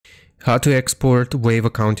How to export Wave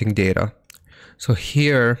accounting data. So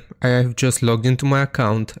here I have just logged into my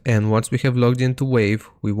account, and once we have logged into Wave,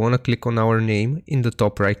 we want to click on our name in the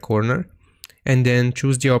top right corner and then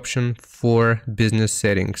choose the option for business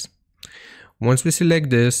settings. Once we select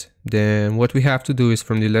this, then what we have to do is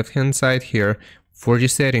from the left hand side here, for the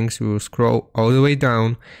settings, we will scroll all the way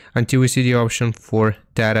down until we see the option for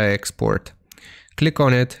data export. Click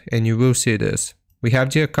on it and you will see this. We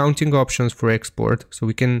have the accounting options for export, so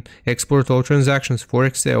we can export all transactions for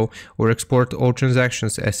Excel or export all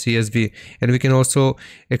transactions as CSV, and we can also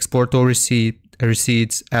export all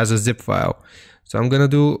receipts as a zip file. So I'm gonna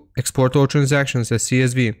do export all transactions as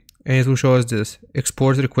CSV, and it will show us this.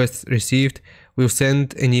 Export request received. We'll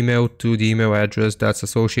send an email to the email address that's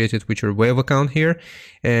associated with your Wave account here,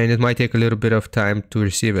 and it might take a little bit of time to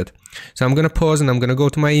receive it. So I'm gonna pause and I'm gonna go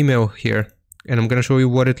to my email here, and I'm gonna show you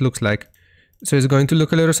what it looks like. So it's going to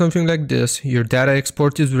look a little something like this. Your data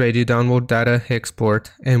export is ready, download data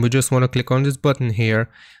export, and we just want to click on this button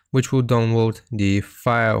here, which will download the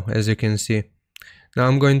file, as you can see. Now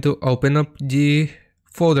I'm going to open up the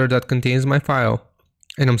folder that contains my file,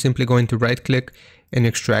 and I'm simply going to right click and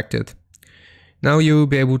extract it. Now you will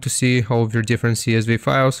be able to see all of your different CSV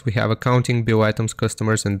files. We have accounting, bill items,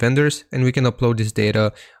 customers, and vendors, and we can upload this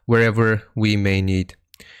data wherever we may need.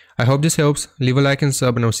 I hope this helps. Leave a like and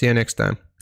sub, and I'll see you next time.